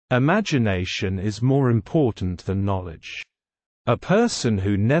Imagination is more important than knowledge. A person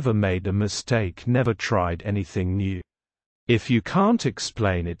who never made a mistake never tried anything new. If you can't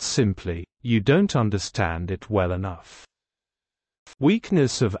explain it simply, you don't understand it well enough.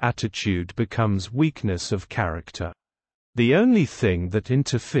 Weakness of attitude becomes weakness of character. The only thing that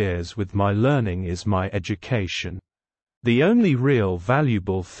interferes with my learning is my education. The only real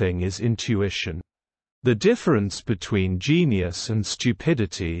valuable thing is intuition. The difference between genius and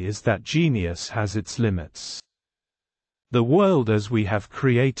stupidity is that genius has its limits. The world as we have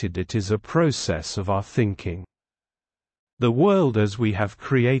created it is a process of our thinking. The world as we have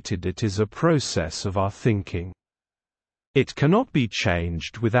created it is a process of our thinking. It cannot be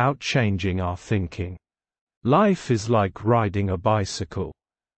changed without changing our thinking. Life is like riding a bicycle.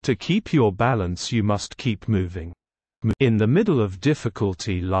 To keep your balance you must keep moving. In the middle of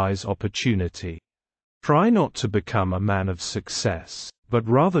difficulty lies opportunity. Try not to become a man of success, but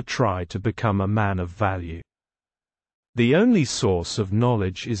rather try to become a man of value. The only source of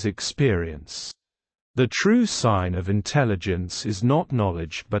knowledge is experience. The true sign of intelligence is not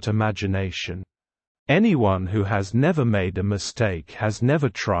knowledge but imagination. Anyone who has never made a mistake has never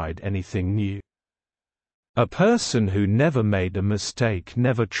tried anything new. A person who never made a mistake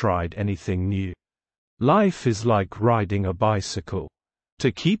never tried anything new. Life is like riding a bicycle.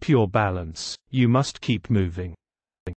 To keep your balance, you must keep moving.